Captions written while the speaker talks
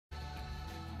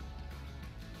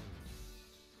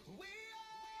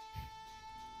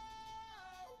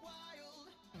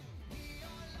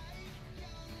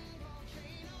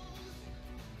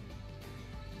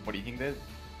What do you think the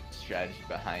strategy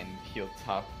behind heal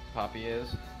top Poppy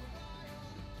is?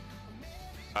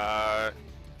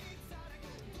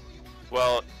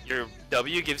 Well, your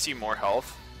W gives you more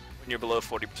health when you're below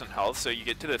 40% health, so you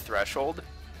get to the threshold,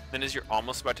 then as you're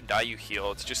almost about to die, you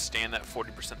heal. It's just stay in that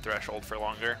 40% threshold for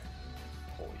longer.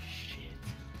 Holy shit.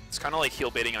 It's kind of like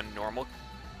heal baiting on normal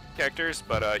characters,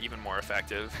 but even more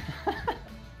effective.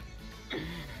 Get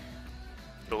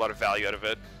a lot of value out of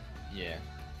it. Yeah.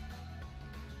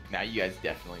 Now you guys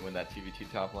definitely win that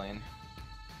 2v2 top lane.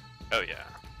 Oh yeah.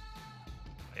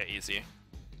 Yeah, easy.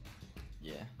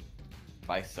 Yeah.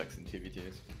 Vi sucks in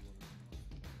 2v2s.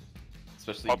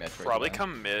 Especially I'll Metroid probably Prime.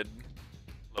 come mid,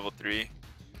 level 3,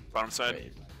 bottom side.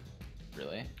 Wait,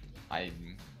 really?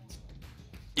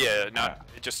 Yeah, not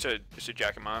just to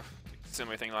jack him off.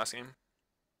 Similar thing last game.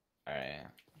 Alright.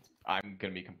 I'm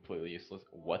gonna be completely useless.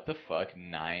 What the fuck?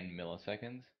 9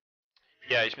 milliseconds?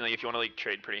 Yeah, just mean like if you want to like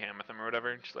trade pretty ham with him or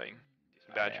whatever, just like do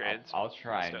some bad trades. I'll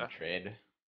try and stuff. trade.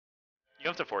 You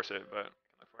don't have to force it, but you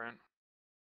can look for it.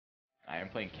 I am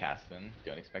playing Caston.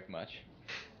 Don't expect much.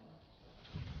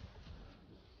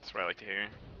 That's what I like to hear.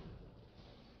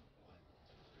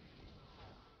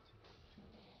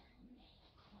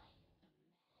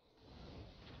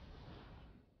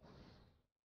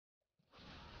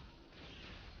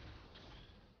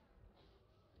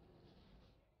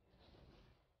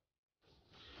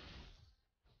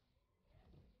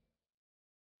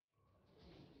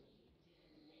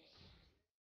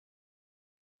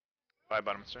 Bye,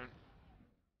 bottom stern.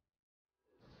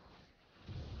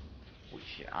 Holy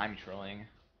shit, I'm trolling.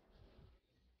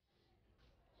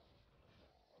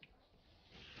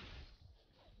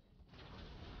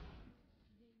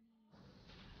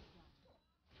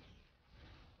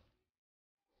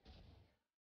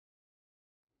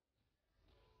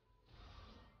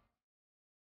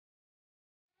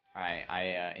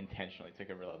 I intentionally took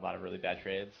a lot of really bad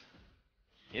trades.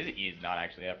 His E is not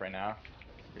actually up right now.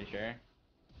 Pretty sure.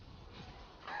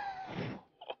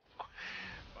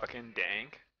 Fucking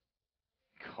dank.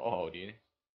 Oh, dude.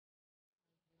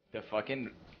 The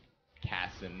fucking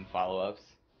Caston follow-ups.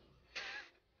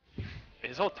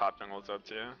 His whole top jungle's up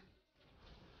too.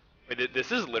 Wait,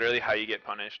 this is literally how you get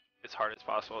punished as hard as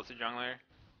possible as a jungler.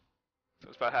 So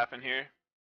what's about to happen here?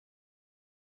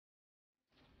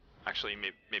 Actually,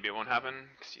 maybe it won't happen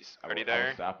because he's already I will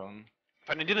there. stop him.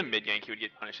 If I didn't do the mid gank, he would get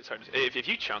punished as hard as if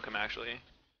you chunk him actually.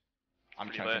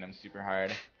 I'm chunking him super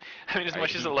hard. I mean, as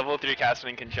much as a level 3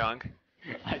 Castlin can chunk.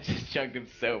 I just chunked him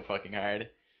so fucking hard.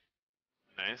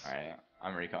 Nice. Alright,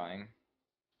 I'm recalling.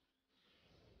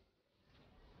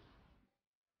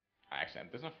 Actually,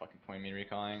 there's no fucking point in me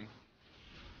recalling.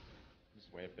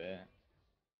 Just wait a bit.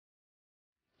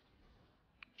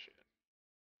 Shit.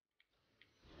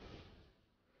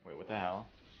 Wait, what the hell?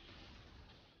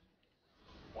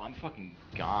 Well, I'm fucking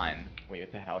gone. Wait,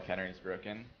 what the hell? Counter is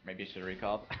broken. Maybe I should have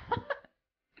recalled.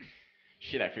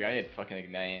 Shit, I forgot I had fucking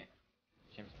ignite.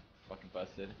 Shit, I'm fucking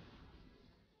busted.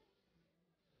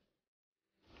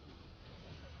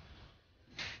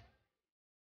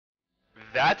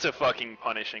 That's a fucking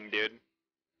punishing, dude.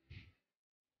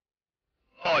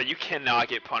 Oh, you cannot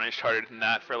get punished harder than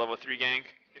that for a level 3 gank.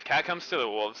 If Cat comes to the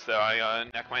wolves, though, I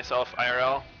neck myself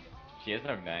IRL. She has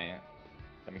no ignite.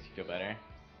 That makes you feel better.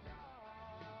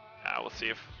 We'll see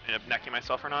if I end up necking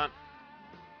myself or not.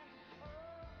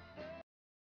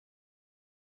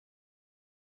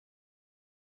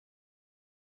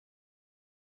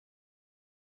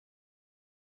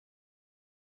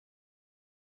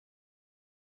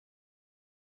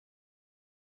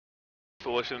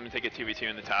 Foolish of them to take a 2v2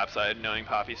 in the top side, knowing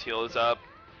Poppy's heal is up.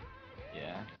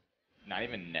 Yeah. Not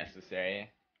even necessary.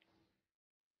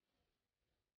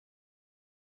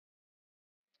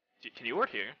 Can you ward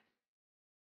here?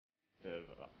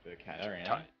 The cat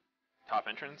arena? Top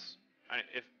entrance?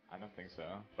 I don't think so.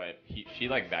 But she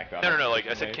like backed off. No, like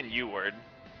I said, can you ward?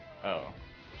 Oh.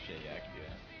 Shit, yeah, I can do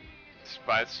that.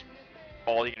 That's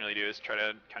all he can really do is try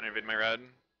to counter evade my red.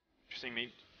 Interesting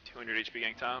me, 200 HP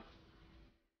gank top.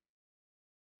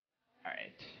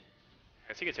 Alright. I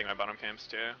guess he could take my bottom camps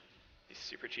too. He's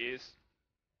super cheese.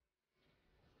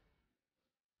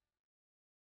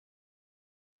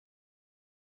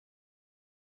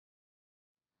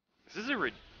 This is a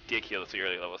ridiculously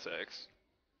early level 6.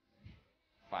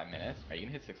 5 minutes? Are you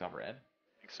gonna hit 6 off red?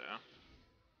 I think so.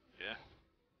 Yeah.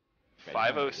 Red's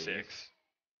 506.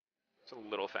 It's a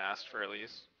little fast for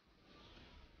Elise.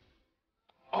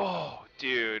 Oh,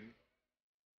 dude.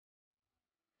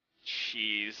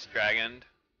 Cheese dragoned.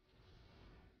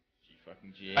 G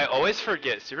fucking G. I always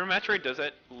forget. Super Metroid does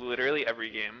that literally every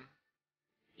game.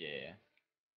 Yeah.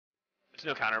 There's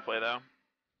no counterplay though.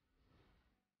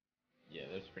 Yeah,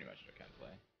 there's pretty much no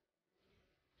counterplay.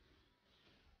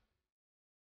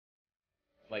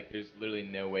 Like, there's literally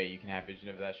no way you can have vision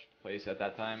of that place at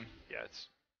that time. Yeah, it's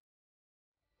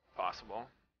possible.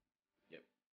 Yep.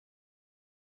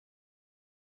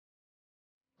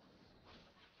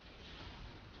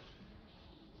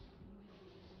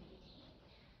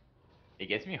 It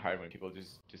gets me hard when people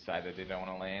just decide that they don't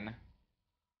want to lane.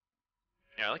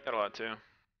 Yeah, I like that a lot too.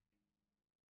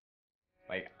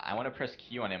 Like, I want to press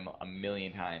Q on him a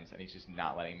million times, and he's just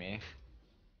not letting me.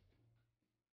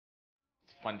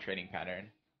 It's a fun trading pattern.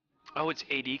 Oh, it's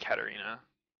AD Katarina.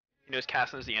 He knows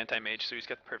Cassin's the anti-mage, so he's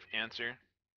got the perfect answer.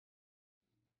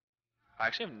 I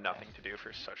actually have nothing to do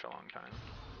for such a long time.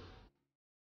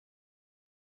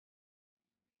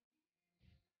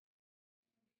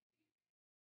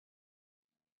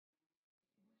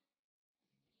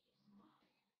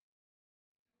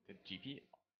 Did GP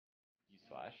use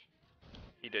Flash?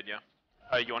 He did,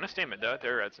 yeah. You want to stay mid though?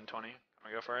 They're reds in 20. Can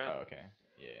we go for it? Oh, okay.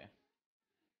 Yeah.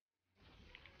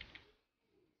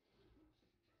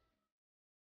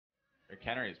 Their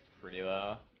counter is pretty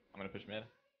low. I'm gonna push mid.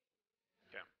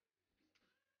 Okay.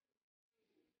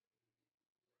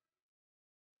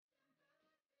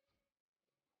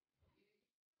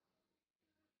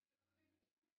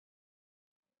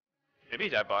 Maybe he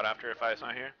dive bot after if I's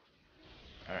not here.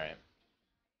 Alright.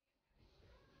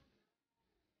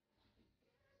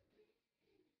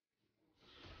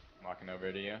 Walking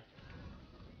over to you.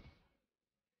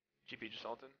 GP just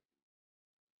ulted.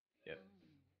 Yep.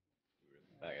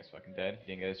 That guy's fucking dead.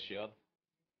 He didn't get his shield.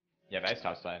 Yeah, nice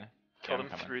top side. Killed Yeah, I'm him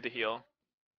coming. through the heal.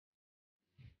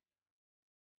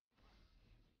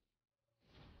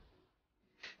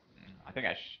 I think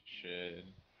I should.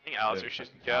 I think Alistair should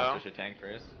go. Alistair should tank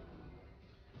first.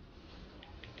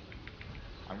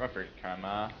 I'm going for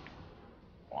karma.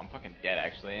 Oh, I'm fucking dead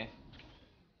actually.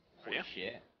 Holy you?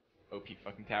 shit. OP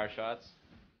fucking tower shots.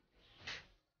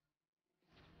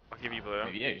 I'll give you blue.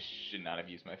 Maybe I should not have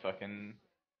used my fucking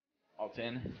ult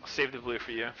in. I'll save the blue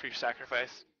for you, for your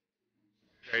sacrifice.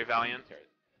 Very valiant.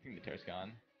 I think the turret's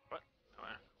gone. What? Oh,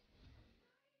 yeah.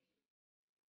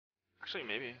 Actually,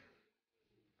 maybe.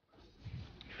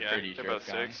 Yeah, Pretty they're sure both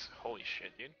it's gone. 6. Holy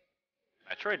shit, dude.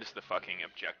 Metroid is the fucking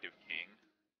objective king.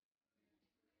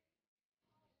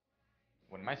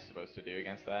 What am I supposed to do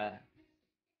against that?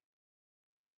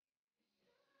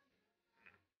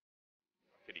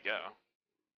 Could he go?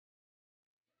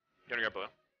 You wanna go blue?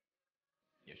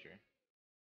 Yeah, sure.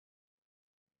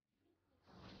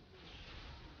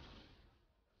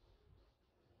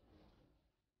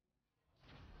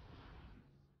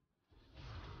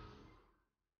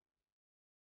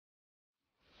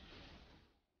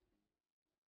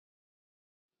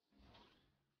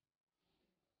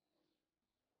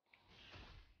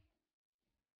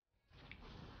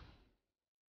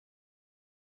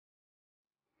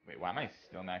 Wait, why am I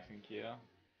still maxing Q?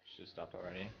 Should have stopped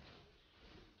already.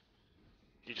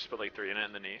 You just put like 3 in it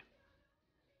and then E.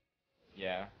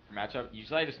 Yeah, for matchup,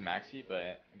 usually I just maxi,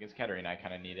 but against Katarina I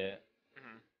kind of need it.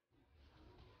 Mm-hmm.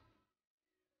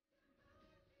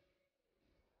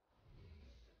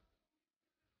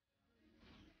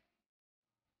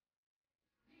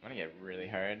 I'm gonna get really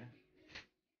hard.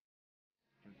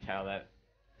 I can tell that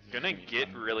this is Gonna gonna be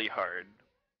get fun. really hard.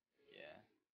 Yeah.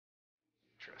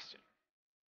 Interesting.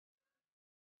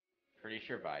 Pretty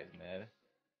sure Vi's mid.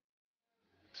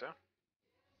 So?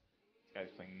 This guy's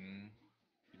playing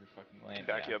super fucking lane. Can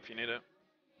back Yeah. you up if you need it.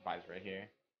 Vi's right here.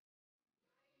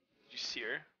 Did you see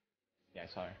her? Yeah, I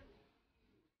saw her.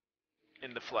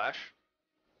 In the flash?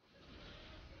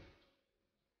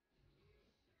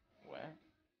 What?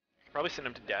 Probably send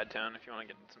him to Dad Town if you want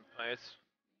to get in some fights.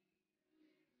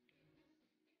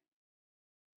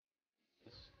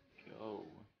 Let's go.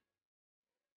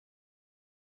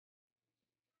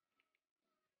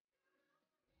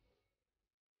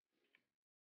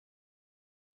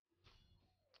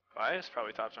 Bias?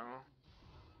 Probably top jungle.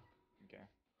 Okay.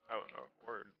 Oh,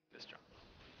 or this jungle.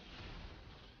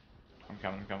 I'm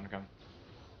coming, I'm coming, I'm coming.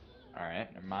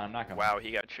 Alright, never mind, I'm not coming. Wow,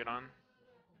 he got shit on.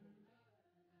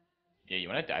 Yeah, you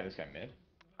wanna die this guy mid?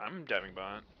 I'm diving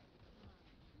bot.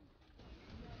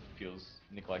 Feels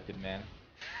neglected, man.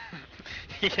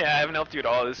 Yeah, I haven't helped you at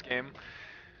all this game.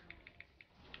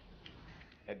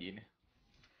 Yeah, dude.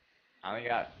 I only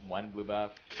got one blue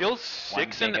buff. Feels One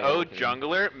 6 big and level 0 3.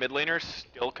 jungler, mid laner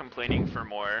still complaining for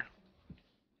more.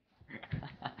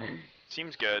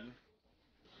 Seems good.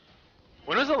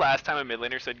 When was the last time a mid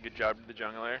laner said good job to the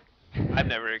jungler? I've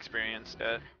never experienced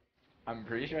it. I'm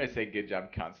pretty sure I say good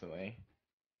job constantly.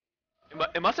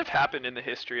 It must have happened in the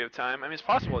history of time. I mean, it's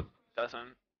possible it doesn't.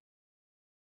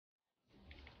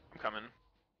 I'm coming.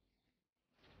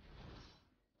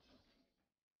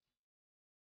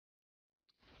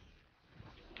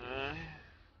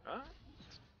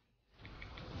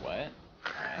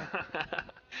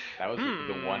 was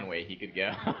the one way he could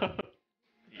go.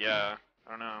 Yeah, I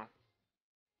don't know.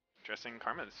 Interesting.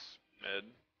 Karma's mid.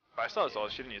 But I still has all.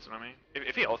 She didn't use it on me.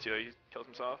 If he ults you, he kills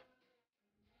himself.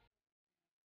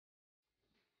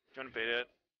 Do you want to bait it?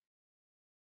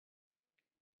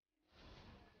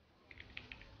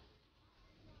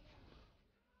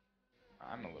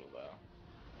 I'm a little low.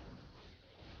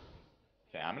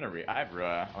 Okay, I have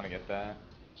Rua. I wanna get that.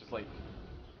 Just like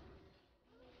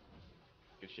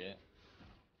good shit.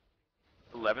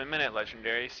 11-minute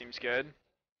legendary seems good.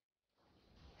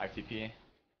 ITP.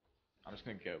 I'm just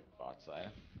gonna go bot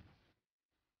side.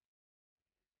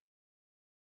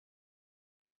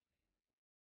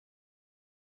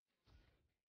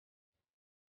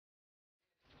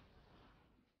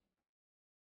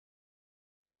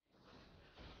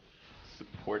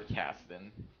 Support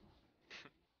Caston.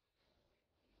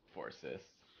 4 assists.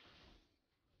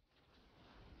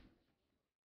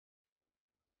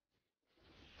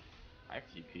 I have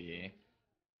TP.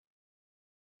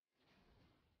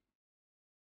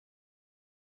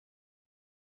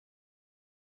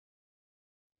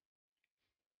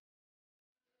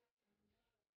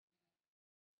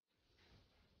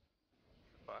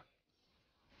 Fuck.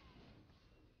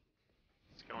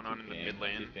 What's going on in the mid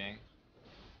lane? TPing.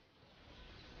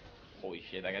 Holy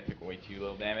shit, that guy took way too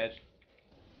little damage.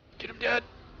 Get him dead.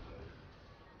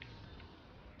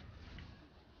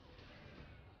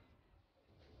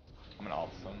 I'm gonna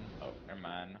ult some. Oh, never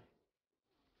mind.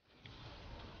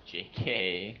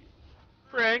 JK.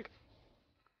 Frank.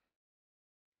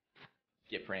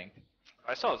 Get pranked.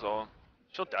 I saw his ult.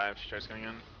 She'll die if she tries going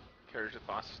in. Carries the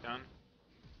boss is down.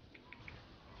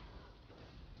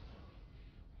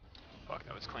 Fuck,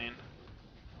 that was clean.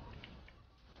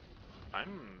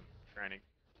 I'm trying to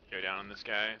go down on this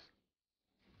guy.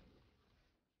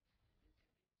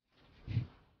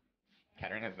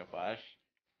 Katarina has no flash.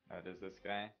 How does this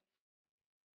guy?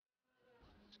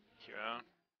 Yeah.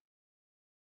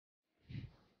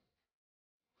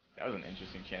 That was an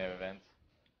interesting chain of events.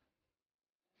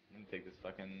 I'm gonna take this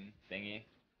fucking thingy.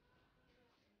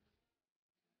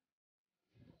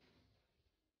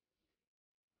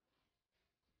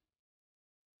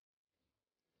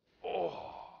 Oh.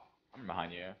 I'm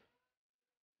behind you.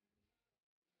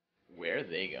 Where are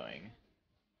they going?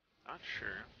 Not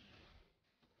sure.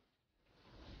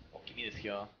 Oh, give me this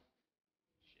kill.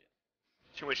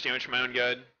 Too much damage from my own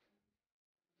god.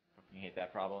 Fucking hate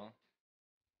that problem.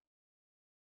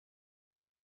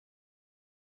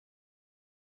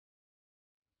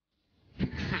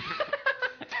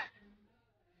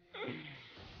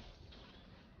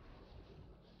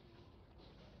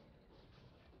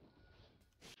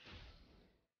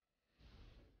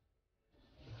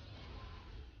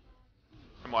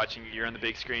 I'm watching you. You're on the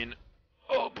big screen.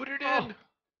 Oh, put it in. Oh.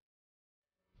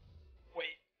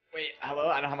 Wait, hello?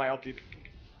 I don't have my ulti.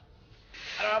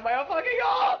 I don't have my fucking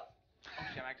ult! Oh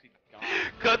shit, I'm actually gone.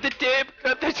 Cut the tape.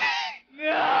 Cut the tape.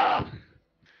 No!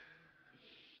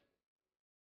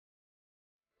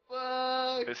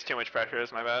 Fuck! There's too much pressure.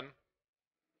 It's my bad.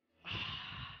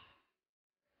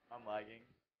 I'm lagging.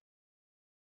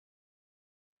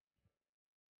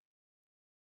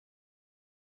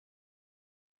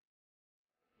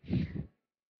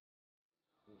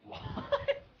 What?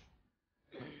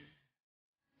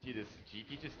 Dude, this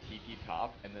GP just TP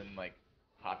top and then like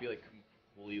Poppy like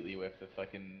completely whiffed the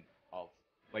fucking ult.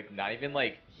 Like not even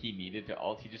like he needed to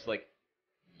ult, he just like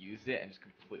used it and just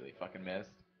completely fucking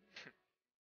missed.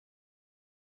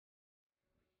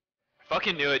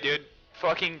 Fucking knew it, dude.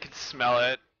 Fucking could smell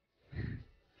it.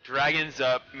 Dragon's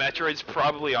up. Metroid's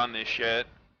probably on this shit.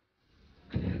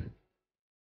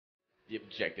 The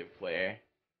objective player.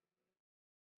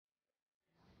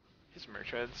 His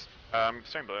Metroids.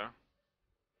 Starting blue.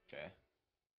 Okay.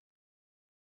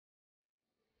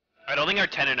 I don't think our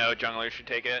 10 and 0 jungler should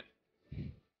take it.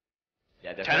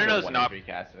 Yeah, 10 definitely and 0 is one not. 3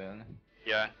 cast in.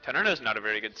 Yeah, 10 and 0 is not a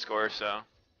very good score, so.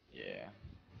 Yeah.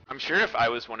 I'm sure if I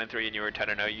was 1 and 3 and you were 10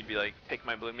 and 0, you'd be like, pick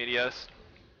my blue Meteos.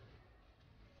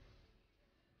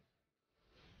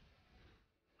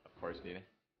 Of course, dude.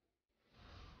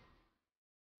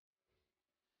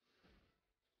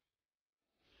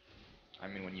 I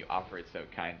mean, when you offer it so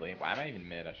kindly. Why am I even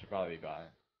mid? I should probably be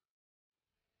bot.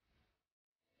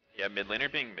 Yeah, mid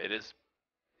laner being mid is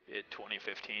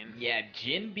 2015. Yeah,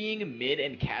 Jin being a mid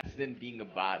and Cassidy being a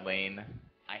bot lane.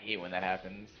 I hate when that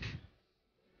happens.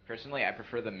 Personally, I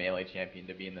prefer the melee champion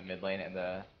to be in the mid lane and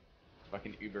the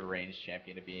fucking uber range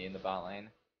champion to be in the bot lane.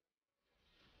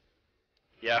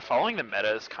 Yeah, following the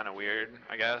meta is kind of weird,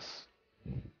 I guess.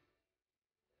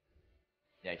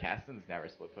 Yeah, Cassidy's never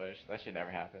split push. That shit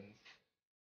never happens.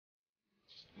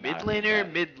 Mid Not laner,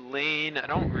 bad. mid lane. I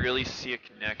don't really see a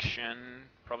connection.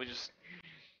 Probably just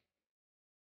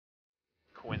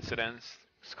coincidence.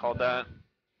 It's called that.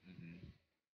 Mhm.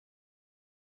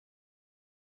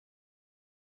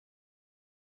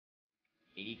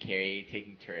 80 carry,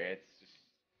 taking turrets, just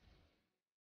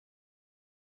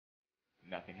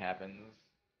nothing happens.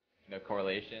 No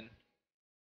correlation.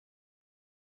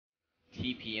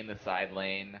 TP in the side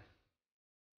lane.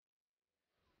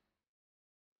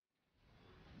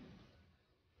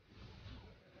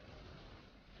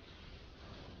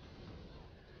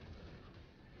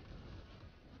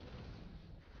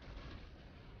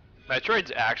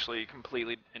 Metroid's actually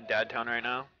completely in Dad Town right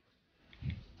now.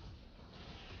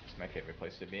 It's my favorite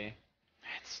place to be.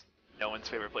 It's no one's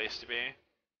favorite place to be.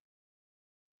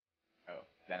 Oh,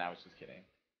 then I was just kidding.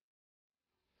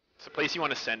 It's a place you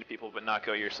want to send people but not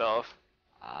go yourself.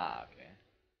 Ah, okay.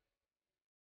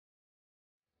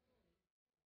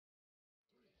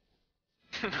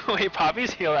 Wait,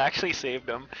 Poppy's heal actually saved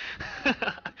him.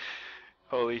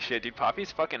 Holy shit, dude.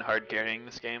 Poppy's fucking hard carrying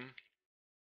this game.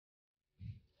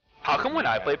 How come when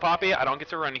I play Poppy, I don't get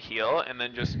to run heal and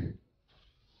then just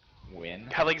Win?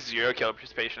 have like 0 kill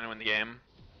participation and win the game?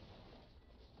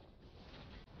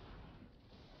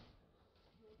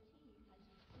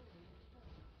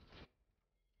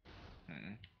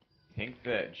 Hmm. Think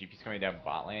the GP's coming down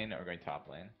bot lane or going top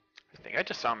lane? I think I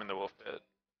just saw him in the wolf pit.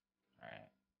 Alright.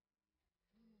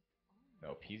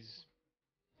 Nope, he's...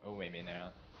 Oh, wait, me now.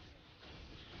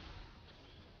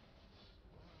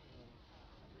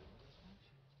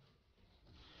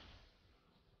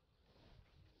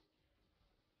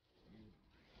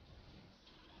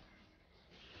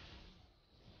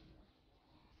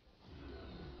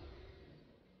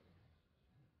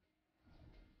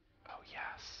 Oh,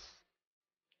 yes.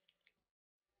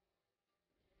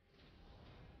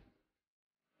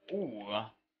 Ooh.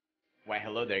 Why,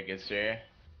 hello there, good sir.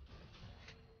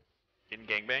 Getting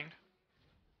gangbanged?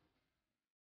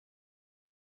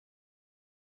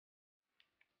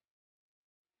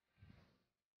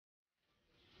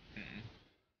 Hmm.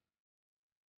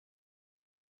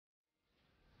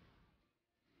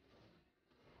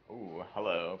 Ooh,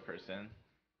 hello, person.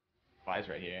 Fly's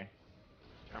right here.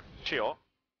 Yeah. Chill.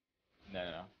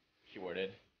 No. She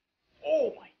warded.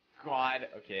 Oh my god!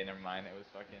 Okay, never mind. It was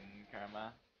fucking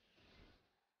karma.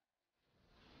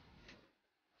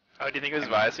 Oh, do you think it was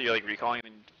And then, Vi, so you're like recalling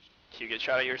and then Q gets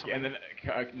shot at you or yeah, something? and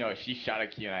then, no, she shot a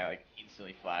Q and I like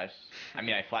instantly flashed. I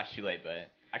mean, I flashed too late,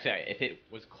 but actually, if it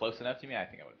was close enough to me, I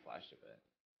think I would have flashed it, but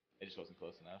it just wasn't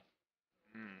close enough.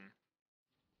 Hmm.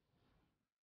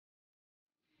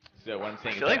 So what I'm I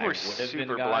saying is feel that like I we're would have been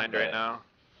super God, blind right but now.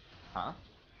 huh? I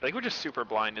feel like we're just super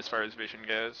blind as far as vision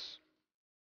goes.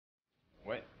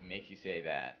 What makes you say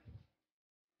that?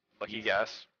 Lucky These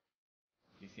guess.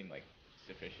 these seem like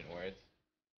sufficient words.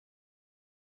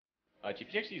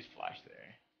 GPG actually used flash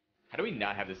there. How do we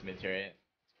not have this mid turret?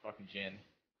 It's fucking Jin.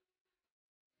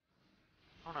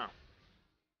 I don't know.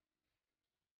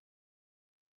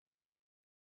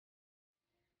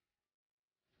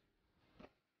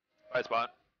 Right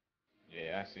spot.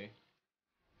 Yeah, I see.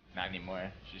 Not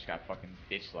anymore. She just got fucking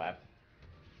bitch slapped.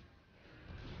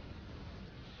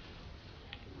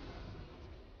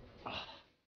 Ugh.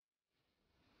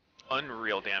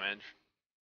 Unreal damage.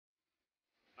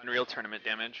 Unreal tournament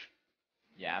damage.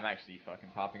 Yeah, I'm actually fucking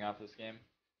popping off this game.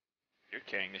 You're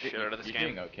carrying the shit out of this You're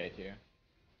game. doing okay too.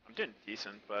 I'm doing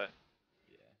decent, but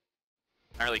Yeah.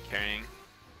 not really carrying.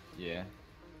 Yeah.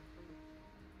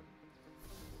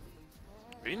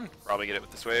 We can probably get it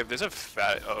with this wave. There's a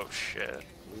fat. Oh shit.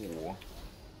 Ooh.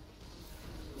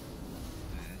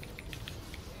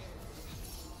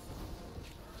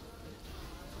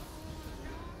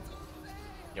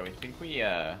 Yeah, we think we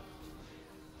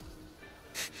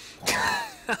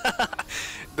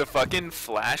The fucking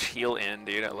flash heal in,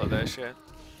 dude. I love that shit.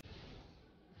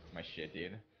 It's my shit,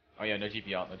 dude. Oh yeah, no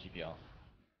GP alt, no GP alt.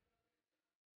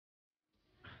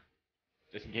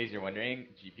 Just in case you're wondering,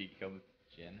 GP killed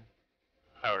Jin.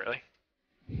 Oh really?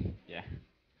 Yeah.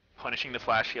 Punishing the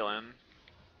flash heal in.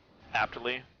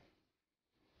 Aptly.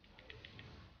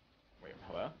 Wait,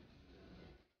 hello?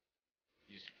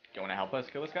 You just don't want to help us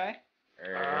kill this guy?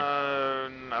 Or I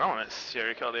don't want to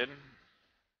serial kill, dude.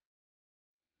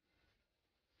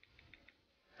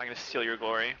 I'm gonna steal your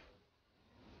glory.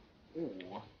 ooh.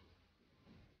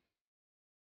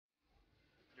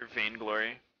 Your vain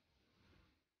glory.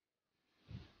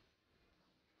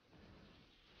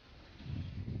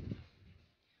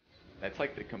 That's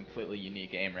like the completely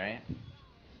unique aim, right?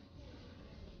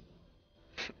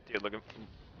 Dude, look at.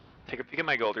 Take a peek at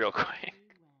my gold real quick.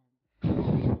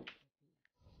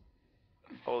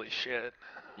 Holy Holy shit.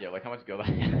 Yeah, like how much gold I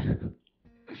have.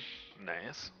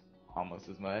 Nice. Almost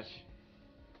as much.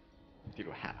 Dude,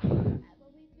 wow.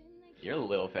 You're a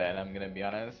little fat, I'm gonna be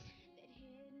honest.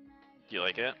 Do you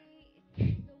like it?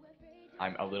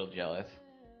 I'm a little jealous.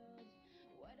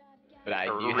 But I A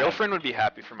do real have... friend would be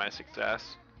happy for my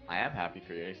success. I am happy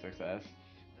for your success.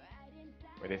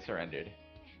 Wait, they surrendered.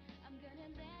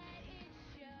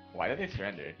 Why did they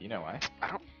surrender? You know why?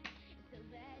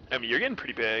 I mean, you're getting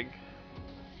pretty big.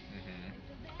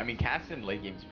 I mean, Cassidy late game's